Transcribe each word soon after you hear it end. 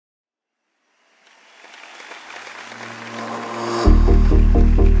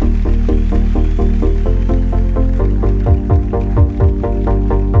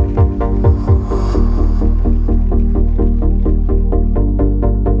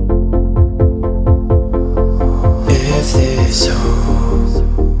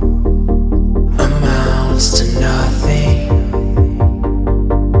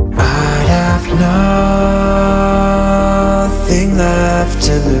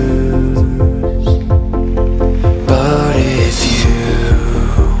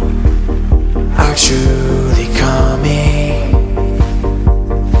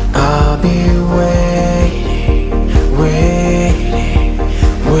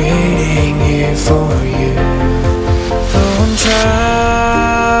waiting here for you. Though I'm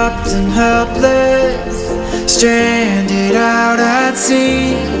trapped and helpless, stranded out at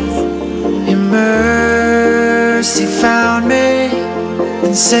sea, your mercy found me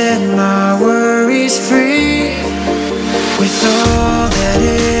and set my worries free. With all that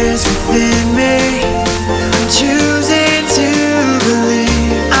is within me, I'm choosing to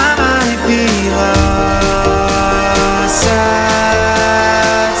believe I might be lost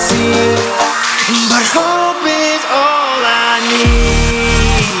at sea, but hope is all I need.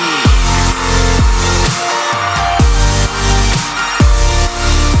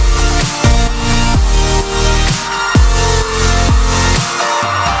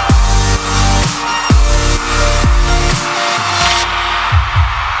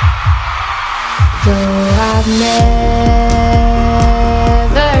 Though I've never